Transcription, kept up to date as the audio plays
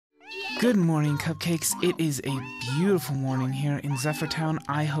Good morning, Cupcakes. It is a beautiful morning here in Zephyrtown.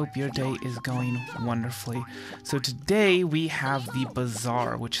 I hope your day is going wonderfully. So today we have the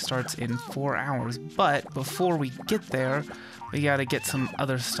bazaar, which starts in 4 hours. But before we get there, we gotta get some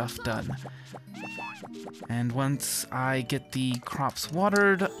other stuff done. And once I get the crops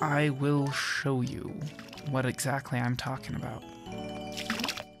watered, I will show you what exactly I'm talking about.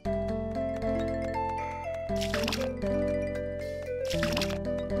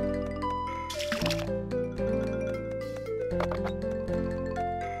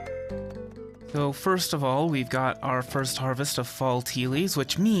 So first of all, we've got our first harvest of fall tea leaves,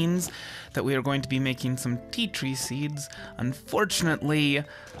 which means that we are going to be making some tea tree seeds. Unfortunately,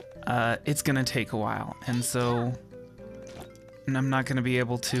 it's going to take a while, and so I'm not going to be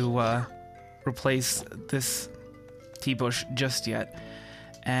able to replace this tea bush just yet.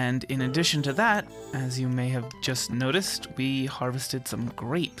 And in addition to that, as you may have just noticed, we harvested some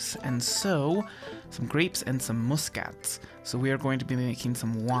grapes, and some grapes and some muscats. So we are going to be making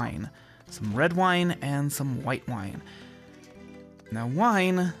some wine. Some red wine and some white wine. Now,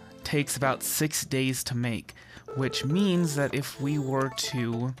 wine takes about 6 days to make, which means that if we were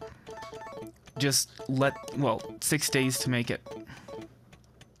to just 6 days to make it.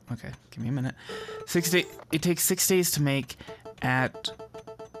 Okay, give me a minute. It takes 6 days to make on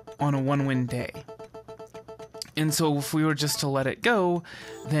a 1-win day. And so if we were just to let it go,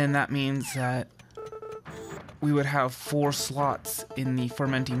 then that means that we would have 4 slots in the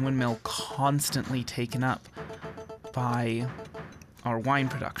fermenting windmill constantly taken up by our wine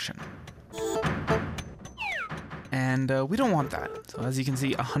production. And we don't want that. So as you can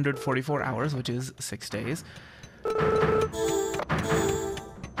see, 144 hours, which is 6 days.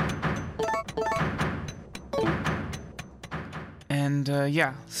 And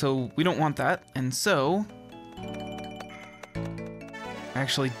yeah, so we don't want that. And so I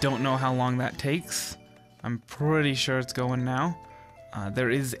actually don't know how long that takes. I'm pretty sure it's going now.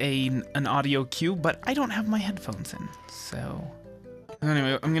 There is an audio cue, but I don't have my headphones in, so...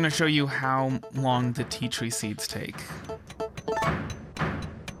 Anyway, I'm gonna show you how long the tea tree seeds take.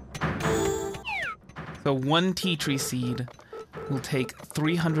 So 1 tea tree seed will take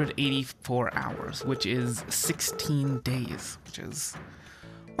 384 hours, which is 16 days, which is...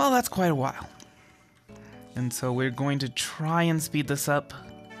 well, that's quite a while. And so we're going to try and speed this up,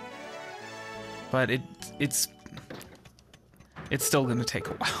 but it's still going to take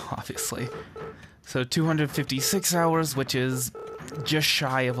a while, obviously. So 256 hours, which is just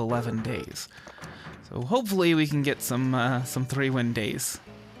shy of 11 days. So hopefully we can get some 3-win days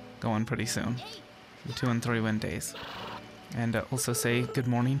going pretty soon. 2 and 3-win days. And also say good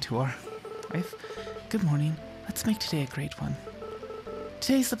morning to our wife. Good morning. Let's make today a great one.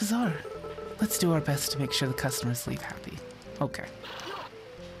 Today's the bazaar. Let's do our best to make sure the customers leave happy. Okay.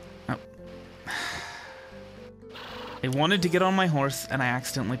 I wanted to get on my horse, and I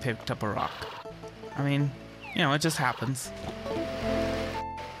accidentally picked up a rock. I mean, you know, it just happens.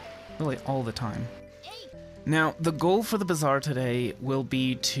 Really, all the time. Now, the goal for the bazaar today will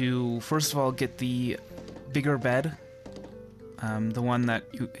be to, first of all, get the bigger bed. The one that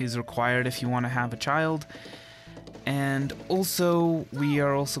is required if you want to have a child. And also, we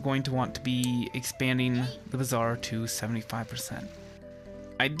are also going to want to be expanding the bazaar to 75%.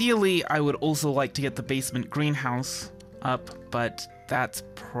 Ideally, I would also like to get the basement greenhouse up, but that's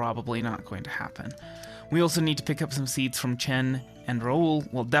probably not going to happen. We also need to pick up some seeds from Chen and Raul.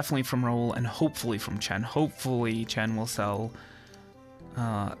 Well, definitely from Raul and hopefully from Chen. Hopefully Chen will sell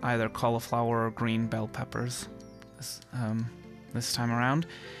either cauliflower or green bell peppers this time around.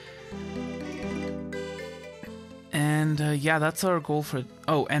 And yeah, that's our goal for...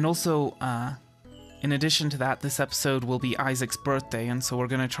 Oh, and also... in addition to that, this episode will be Isaac's birthday, and so we're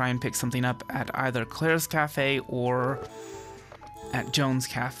going to try and pick something up at either Claire's Cafe or at Joan's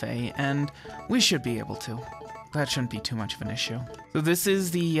Cafe, and we should be able to. That shouldn't be too much of an issue. So this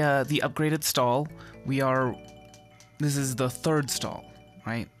is the upgraded stall. This is the 3rd stall,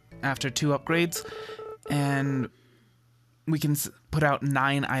 right? After 2 upgrades, and we can put out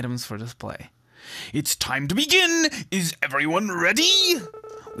 9 items for display. It's time to begin! Is everyone ready?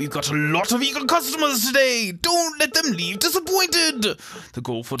 We've got a lot of eager customers today. Don't let them leave disappointed. The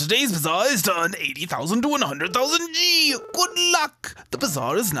goal for today's bazaar is to earn 80,000 to 100,000 G. Good luck. The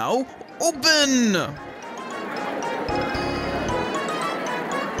bazaar is now open.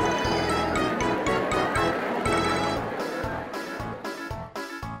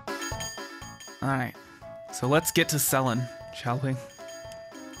 Alright, so let's get to selling, shall we?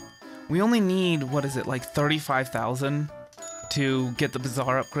 We only need, what is it, like 35,000 to get the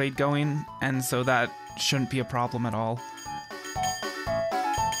bazaar upgrade going, and so that shouldn't be a problem at all.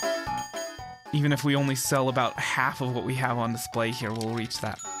 Even if we only sell about half of what we have on display here, we'll reach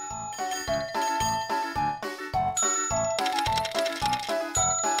that.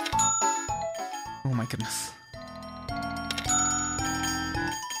 Oh my goodness.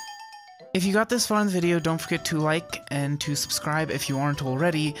 If you got this far in the video, don't forget to like and to subscribe if you aren't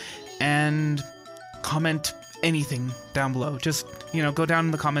already, and comment anything down below. Just, you know, go down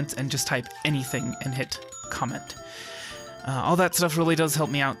in the comments and just type anything and hit comment. All that stuff really does help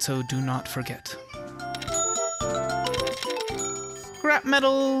me out, so do not forget. Scrap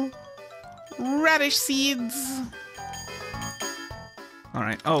metal! Radish seeds!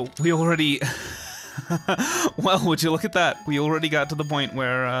 Alright, oh, we already... Well, would you look at that? We already got to the point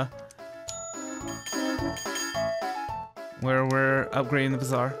where we're upgrading the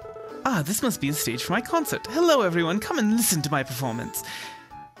bazaar. Ah, this must be the stage for my concert. Hello everyone, come and listen to my performance.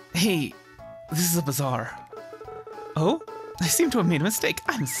 Hey, this is a bazaar. Oh? I seem to have made a mistake.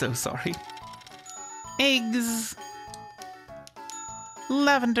 I'm so sorry. Eggs.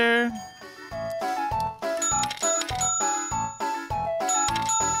 Lavender.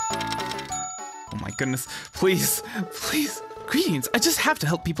 Oh my goodness. Please, please. Greetings. I just have to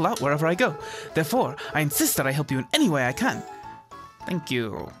help people out wherever I go. Therefore, I insist that I help you in any way I can. Thank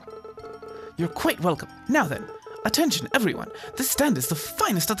you. You're quite welcome. Now then, attention everyone. This stand is the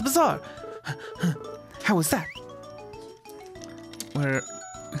finest at the bazaar. How was that? Where...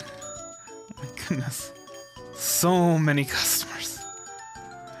 Oh my goodness. So many customers.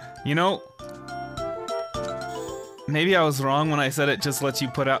 You know, maybe I was wrong when I said it just lets you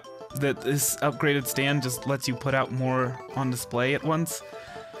put out... that this upgraded stand just lets you put out more on display at once.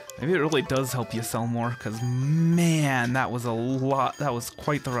 Maybe it really does help you sell more, because man, that was a lot. That was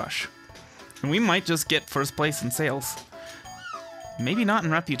quite the rush. And we might just get first place in sales. Maybe not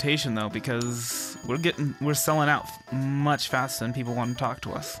in reputation though, because we're selling out much faster than people want to talk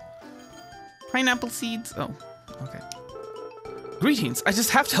to us. Pineapple seeds. Oh, okay. Greetings. I just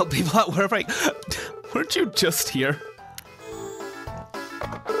have to help people out wherever I... Weren't you just here?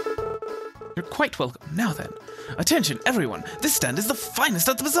 You're quite welcome. Now then, attention everyone. This stand is the finest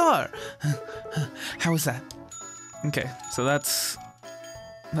at the bazaar. How is that? Okay, so that's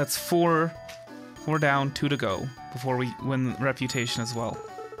four down, 2 to go before we win reputation as well.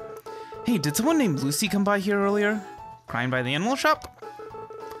 Hey, did someone named Lucy come by here earlier? Crying by the animal shop?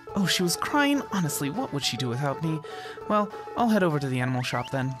 Oh, she was crying? Honestly, what would she do without me? Well, I'll head over to the animal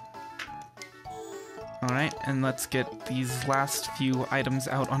shop then. Alright, and let's get these last few items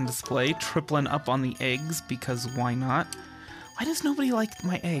out on display. Tripling up on the eggs, because why not? Why does nobody like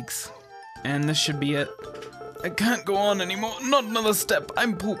my eggs? And this should be it. I can't go on anymore. Not another step.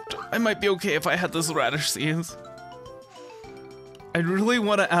 I'm pooped. I might be okay if I had this radish seeds. I really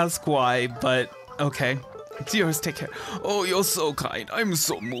want to ask why, but okay. It's yours, take care. Oh, you're so kind. I'm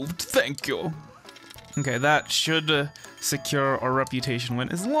so moved. Thank you. Okay, that should secure our reputation win,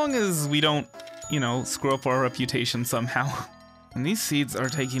 as long as we don't, you know, screw up our reputation somehow. And these seeds are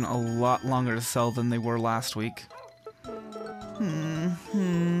taking a lot longer to sell than they were last week.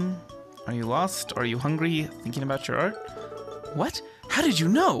 Are you lost? Are you hungry? Thinking about your art? What? How did you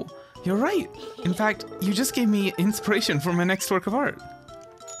know? You're right. In fact, you just gave me inspiration for my next work of art.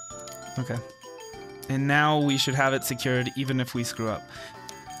 Okay. And now we should have it secured even if we screw up.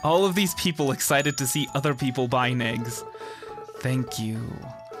 All of these people excited to see other people buying eggs. Thank you.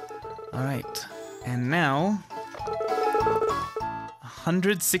 Alright. And now...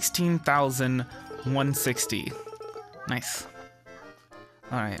 116,160. Nice.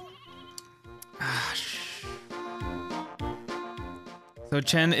 Alright. So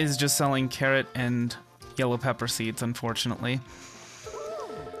Chen is just selling carrot and yellow pepper seeds, unfortunately.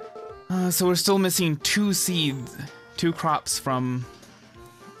 So we're still missing 2 seeds, 2 crops from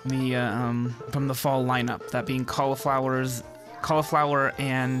the fall lineup. That being cauliflower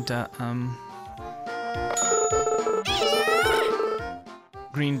and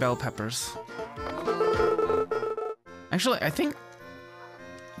green bell peppers. Actually, I think,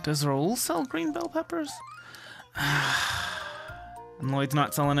 does Raul sell green bell peppers? And Lloyd's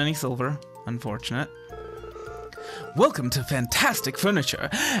not selling any silver. Unfortunate. Welcome to Fantastic Furniture.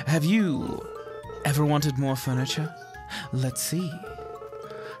 Have you ever wanted more furniture? Let's see.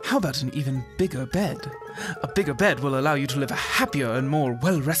 How about an even bigger bed? A bigger bed will allow you to live a happier and more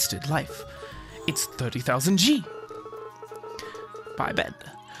well-rested life. It's 30,000 G. Buy bed.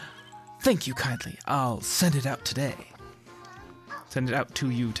 Thank you kindly. I'll send it out today. Send it out to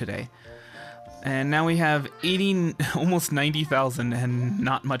you today. And now we have almost 90,000 and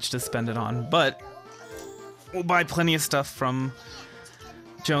not much to spend it on, but we'll buy plenty of stuff from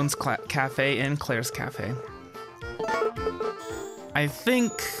Joan's Cafe and Claire's Cafe. I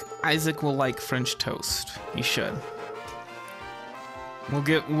think Isaac will like French toast. He should.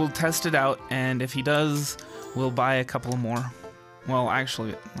 We'll test it out, and if he does, we'll buy a couple more. Well,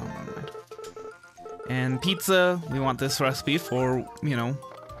 actually, no, never mind. And pizza, we want this recipe for, you know,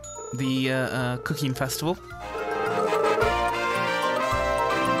 the cooking festival.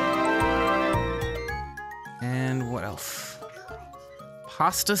 And what else?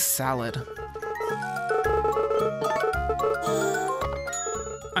 Pasta salad.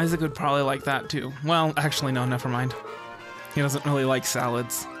 Isaac would probably like that too. Well, actually, no, never mind. He doesn't really like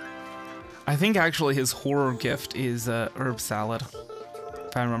salads. I think actually his horror gift is herb salad,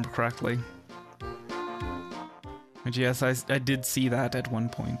 if I remember correctly. But yes, I did see that at one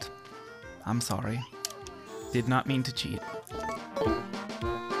point. I'm sorry. Did not mean to cheat.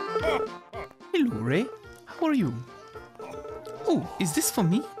 Hello, Ray. How are you? Oh, is this for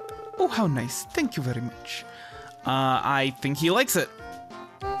me? Oh, how nice. Thank you very much. I think he likes it.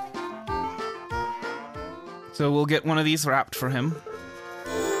 So we'll get one of these wrapped for him.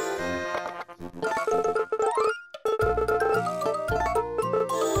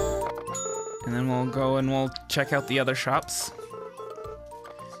 And then we'll go and we'll check out the other shops.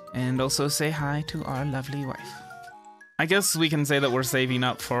 And also say hi to our lovely wife. I guess we can say that we're saving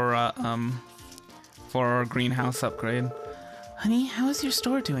up for our greenhouse upgrade. Honey, how is your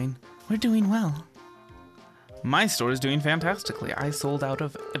store doing? We're doing well. My store is doing fantastically. I sold out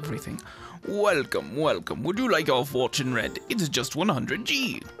of everything. Welcome, welcome. Would you like our fortune read? It is just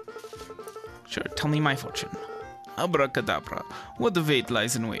 100G. Sure, tell me my fortune. Abracadabra. What the fate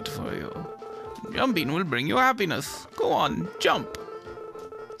lies in wait for you. Jumping will bring you happiness. Go on, jump.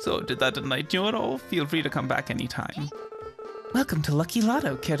 So, did that enlighten you at all? Feel free to come back anytime. Welcome to Lucky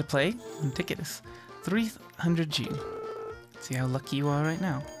Lotto. Care to play? And ticket is 300G. See how lucky you are right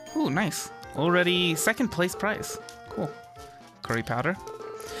now. Ooh, nice. Already second place prize. Cool. Curry powder.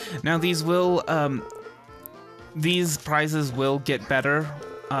 Now these will, these prizes will get better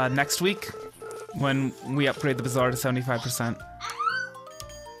next week when we upgrade the bazaar to 75%.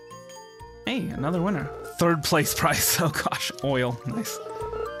 Hey, another winner. Third place prize. Oh gosh, oil. Nice.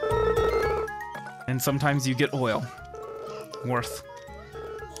 And sometimes you get oil. Worth.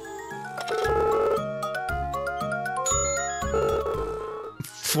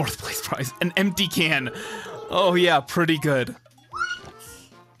 Fourth place prize. An empty can. Oh yeah, pretty good.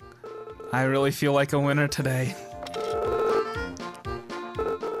 I really feel like a winner today.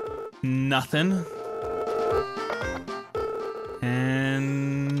 Nothing.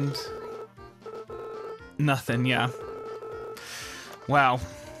 And nothing, yeah. Wow.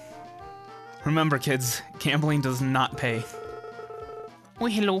 Remember, kids, gambling does not pay. Oh,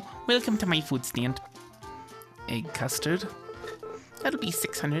 hello. Welcome to my food stand. Egg custard. That'll be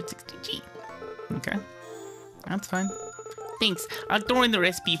 660G. Okay. That's fine. Thanks. I'll throw in the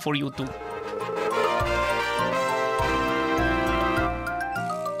recipe for you too.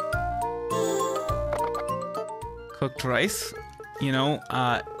 Cooked rice. You know,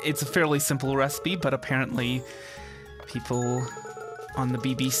 it's a fairly simple recipe, but apparently people on the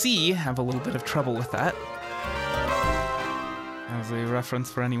BBC have a little bit of trouble with that. As a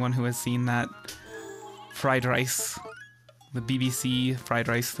reference for anyone who has seen that fried rice, the BBC fried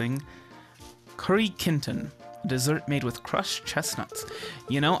rice thing. Curry Kinton. Dessert made with crushed chestnuts.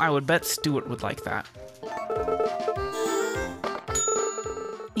 You know, I would bet Stuart would like that.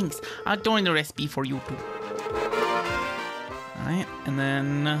 Thanks. I'll throw in the recipe for you too. Alright, and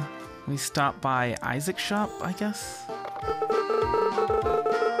then we stop by Isaac's shop, I guess.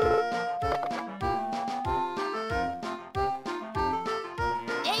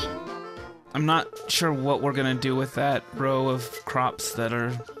 Hey. I'm not sure what we're gonna do with that row of crops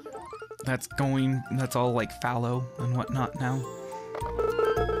that's all like fallow and whatnot now.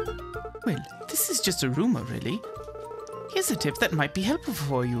 Well, this is just a rumor, really. Here's a tip that might be helpful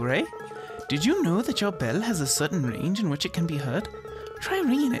for you, Ray. Did you know that your bell has a certain range in which it can be heard? Try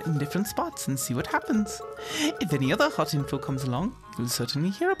ringing it in different spots and see what happens. If any other hot info comes along, you'll certainly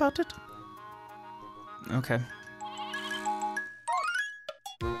hear about it. Okay.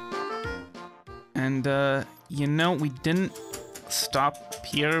 And, you know, we didn't stop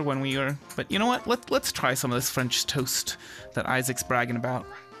here when we were, but you know what? Let's try some of this French toast that Isaac's bragging about.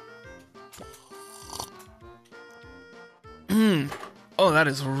 Oh, that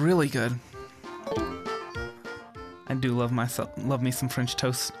is really good. I do love me some French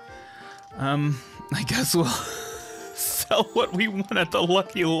toast. I guess we'll sell what we won at the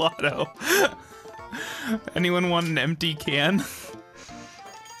Lucky Lotto. Anyone want an empty can?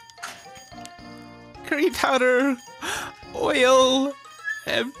 Curry powder, oil,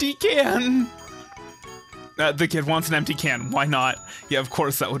 empty can. The kid wants an empty can. Why not? Yeah, of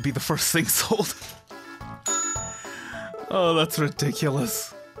course that would be the first thing sold. Oh, that's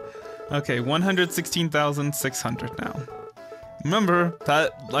ridiculous. Okay, 116,600 now. Remember,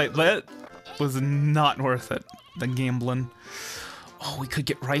 that was not worth it, the gambling. Oh, we could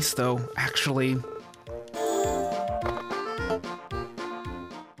get rice, though, actually.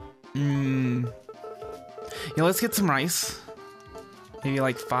 Yeah, let's get some rice. Maybe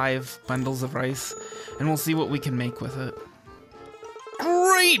like 5 bundles of rice, and we'll see what we can make with it.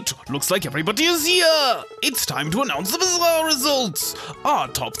 Great! Looks like everybody is here! It's time to announce the Bazaar Results! Our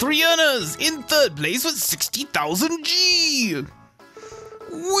top 3 earners in 3rd place with 60,000 G!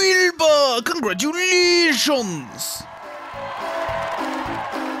 Wilbur, congratulations!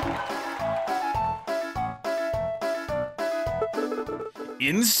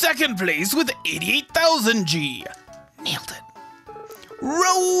 In 2nd place with 88,000 G. Nailed it.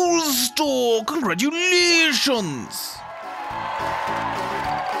 Raul Store, congratulations!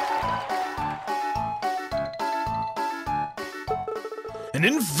 And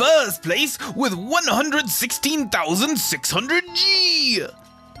in 1st place with 116,600 G.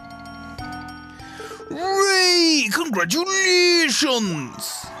 Ray,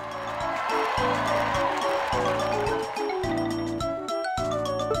 congratulations!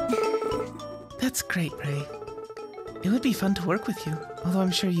 That's great, Ray. It would be fun to work with you, although I'm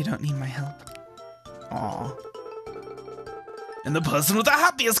sure you don't need my help. Aww. And the person with the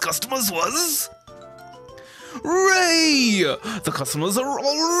happiest customers was... Ray! The customers are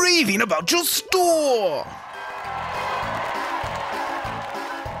all raving about your store!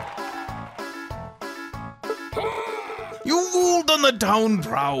 You've all done the town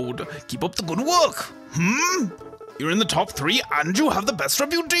proud. Keep up the good work. You're in the top 3 and you have the best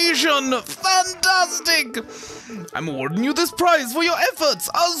reputation. Fantastic! I'm awarding you this prize for your efforts,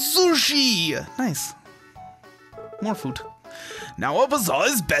 a sushi. Nice. More food. Now our bazaar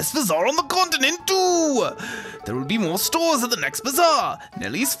is best bazaar on the continent too. There will be more stores at the next bazaar,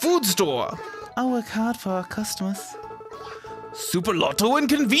 Nellie's food store. I'll work hard for our customers. Super Lotto and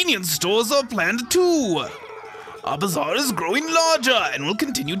convenience stores are planned too. Our bazaar is growing larger and will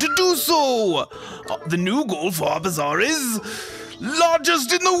continue to do so. The new goal for our bazaar is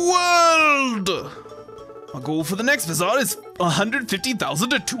largest in the world. Our goal for the next bazaar is 150,000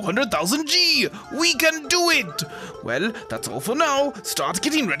 to 200,000 G. We can do it. Well, that's all for now. Start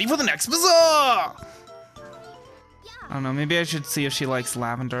getting ready for the next bazaar. I don't know, maybe I should see if she likes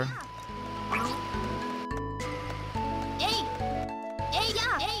lavender.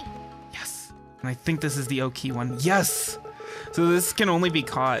 Yes. And I think this is the Oki one. Yes! So this can only be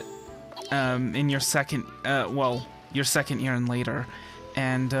caught in your second, your second year and later.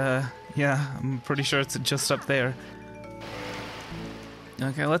 And, yeah, I'm pretty sure it's just up there.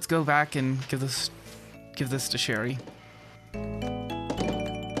 Okay, let's go back and give this to Sherry.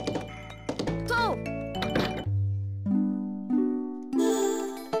 Go!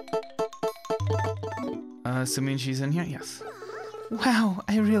 Assuming she's in here? Yes. Wow,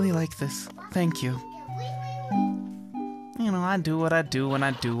 I really like this. Thank you. You know, I do what I do when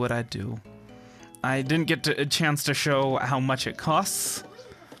I do what I do. I didn't get a chance to show how much it costs.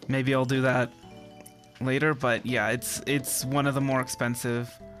 Maybe I'll do that later, but yeah, it's one of the more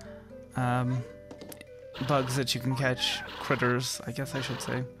expensive bugs that you can catch. Critters, I guess I should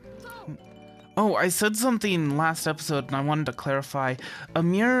say. Oh, I said something last episode and I wanted to clarify.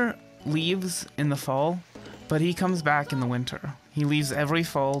 Amir leaves in the fall, but he comes back in the winter. He leaves every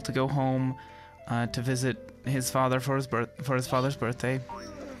fall to go home to visit his father for his father's birthday.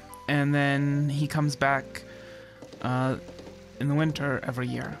 And then he comes back in the winter every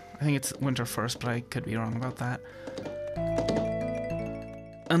year. I think it's winter first, but I could be wrong about that.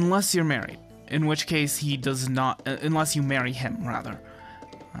 Unless you're married, in which case he does not, unless you marry him, rather.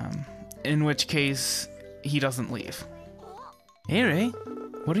 In which case he doesn't leave. Hey Ray,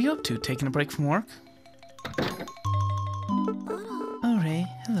 what are you up to? Taking a break from work? Oh Ray,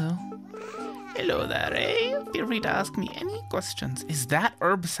 hello. Hello there, Ray. Feel free to ask me any questions. Is that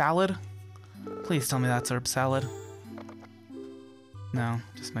herb salad? Please tell me that's herb salad. No,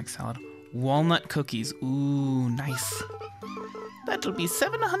 just mixed salad. Walnut cookies. Ooh, nice. That'll be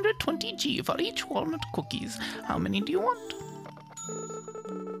 720 G for each walnut cookies. How many do you want?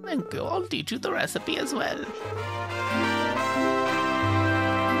 Thank you. I'll teach you the recipe as well.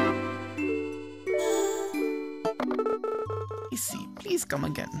 Easy. Please come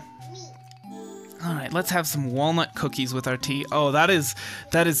again. All right, let's have some walnut cookies with our tea. Oh, that is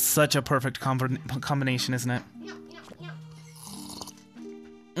such a perfect combination, isn't it?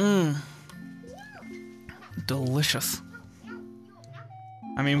 Mmm. Delicious.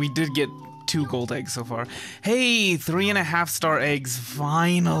 I mean, we did get 2 gold eggs so far. Hey, 3.5-star eggs,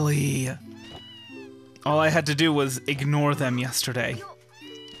 finally. All I had to do was ignore them yesterday.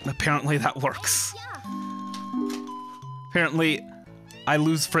 Apparently that works. Apparently, I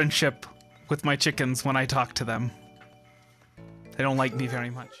lose friendship with my chickens when I talk to them. They don't like me very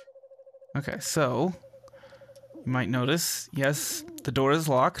much. Okay, so you might notice, yes, the door is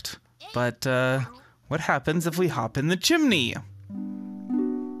locked, but what happens if we hop in the chimney?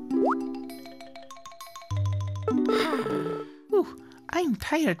 Ooh, I'm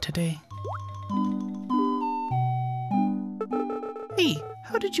tired today. Hey,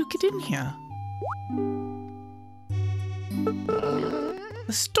 how did you get in here?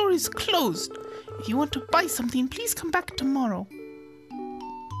 The store is closed. If you want to buy something, please come back tomorrow.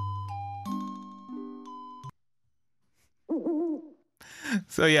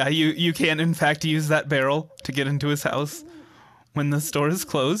 So yeah, you can in fact use that barrel to get into his house when the store is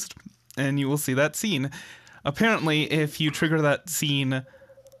closed, and you will see that scene. Apparently, if you trigger that scene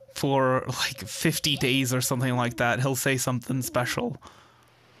for like 50 days or something like that, he'll say something special.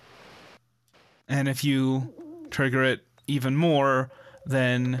 And if you trigger it even more,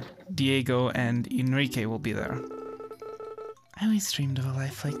 then Diego and Enrique will be there. I always dreamed of a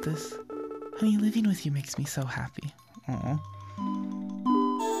life like this. Honey, living with you makes me so happy. Aww.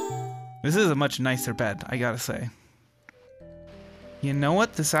 This is a much nicer bed, I gotta say. You know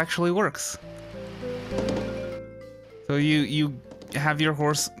what? This actually works. So you have your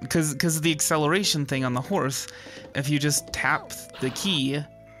horse, because of the acceleration thing on the horse, if you just tap the key,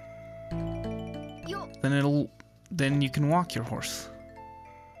 then you can walk your horse.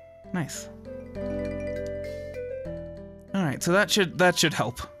 Nice. All right, so that should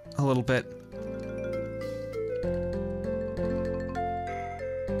help a little bit.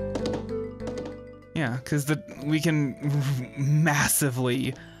 Yeah, because we can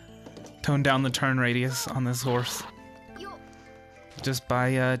massively tone down the turn radius on this horse just by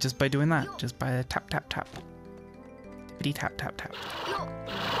doing that. Just by a tap tap tap, tippity tap tap tap.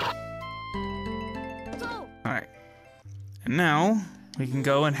 All right, and now we can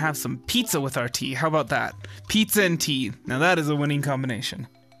go and have some pizza with our tea. How about that? Pizza and tea. Now that is a winning combination.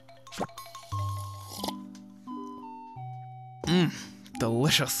 Mmm,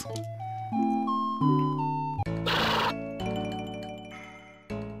 delicious.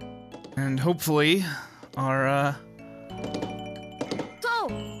 And hopefully, our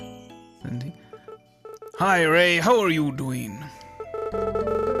Cindy. Hi, Ray. How are you doing?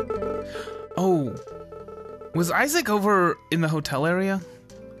 Oh, was Isaac over in the hotel area?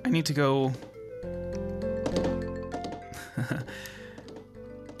 I need to go.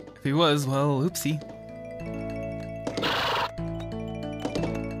 If he was, well, oopsie.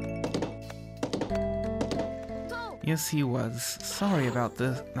 Yes, he was. Sorry about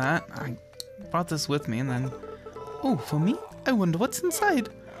that. I brought this with me and then... Oh, for me? I wonder what's inside.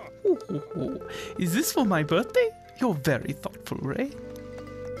 Oh. Is this for my birthday? You're very thoughtful, Ray.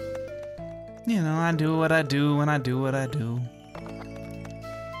 You know, I do what I do when I do what I do.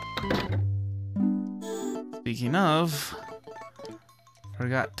 Speaking of...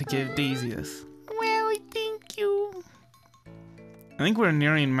 Forgot to give Daisy this. Well, thank you. I think we're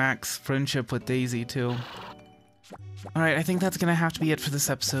nearing max friendship with Daisy, too. Alright, I think that's gonna have to be it for this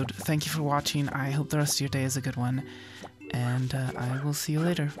episode. Thank you for watching. I hope the rest of your day is a good one. And I will see you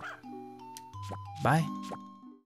later. Bye.